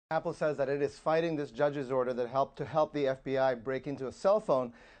Apple says that it is fighting this judge's order that helped the FBI break into a cell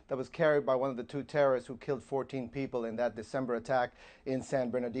phone that was carried by one of the two terrorists who killed 14 people in that December attack in San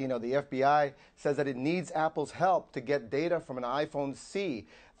Bernardino. The FBI says that it needs Apple's help to get data from an iPhone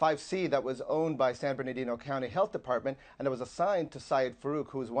 5C that was owned by San Bernardino County Health Department, and it was assigned to Syed Farouk,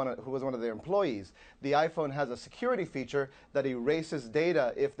 who was one of their employees. The iPhone has a security feature that erases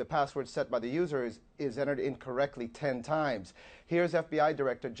data if the password set by the user is entered incorrectly 10 times. Here's FBI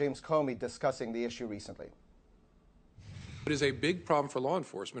Director James Comey discussing the issue recently. It is a big problem for law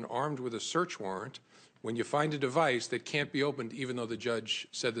enforcement armed with a search warrant when you find a device that can't be opened even though the judge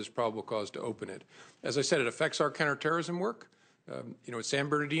said there's probable cause to open it. As I said, it affects our counterterrorism work. At San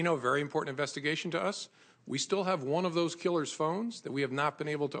Bernardino, a very important investigation to us. We still have one of those killer's phones that we have not been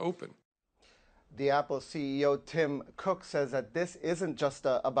able to open. The Apple CEO, Tim Cook, says that this isn't just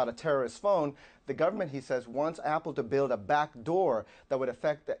about a terrorist phone. The government, he says, wants Apple to build a back door that would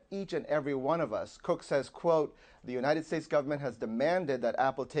affect each and every one of us. Cook says, quote, "The United States government has demanded that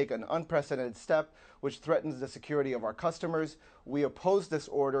Apple take an unprecedented step which threatens the security of our customers. We oppose this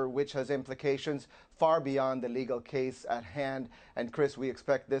order, which has implications far beyond the legal case at hand." And Chris, we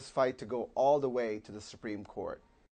expect this fight to go all the way to the Supreme Court.